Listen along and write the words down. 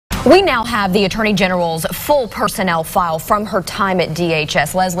We now have the Attorney General's full personnel file from her time at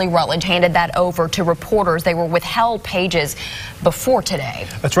DHS. Leslie Rutledge handed that over to reporters. They were withheld pages before today.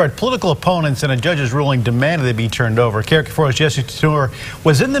 That's right. Political opponents in a judge's ruling demanded they be turned over. KRK4's Jesse Tour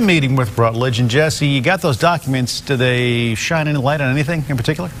was in the meeting with Rutledge. And Jesse, you got those documents. Do they shine any light on anything in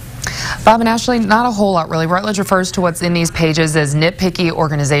particular? Bob and Ashley, not a whole lot really. Rutledge refers to what's in these pages as nitpicky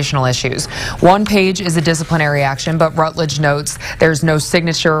organizational issues. One page is a disciplinary action, but Rutledge notes there's no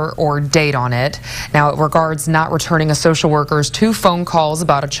signature or date on it. Now, it regards not returning a social worker's 2 phone calls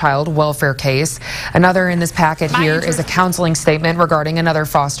about a child welfare case. Another in this packet here is a counseling statement regarding another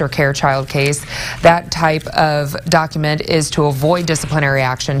foster care child case. That type of document is to avoid disciplinary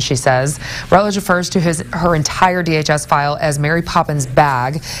action, she says. Rutledge refers to her entire DHS file as Mary Poppins'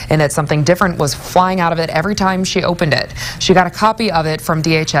 bag, and that something different was flying out of it every time she opened it. She got a copy of it from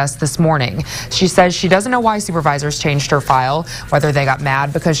DHS this morning. She says she doesn't know why supervisors changed her file, whether they got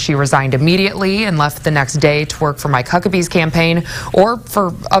mad because she resigned immediately and left the next day to work for Mike Huckabee's campaign, or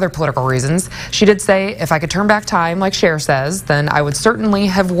for other political reasons. She did say, if I could turn back time, like Cher says, then I would certainly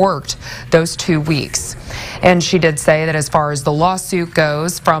have worked those 2 weeks. And she did say that as far as the lawsuit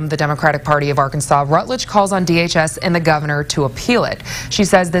goes from the Democratic Party of Arkansas, Rutledge calls on DHS and the governor to appeal it. She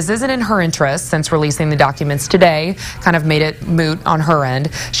says this isn't in her interest, since releasing the documents today kind of made it moot on her end.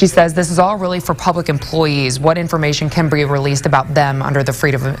 She says this is all really for public employees. What information can be released about them under the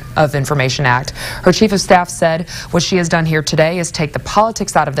Freedom of Information Act? Her chief of staff said what she has done here today is take the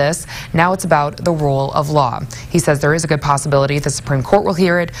politics out of this. Now it's about the rule of law. He says there is a good possibility the Supreme Court will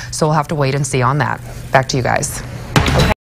hear it, so we'll have to wait and see on that. Back to you guys.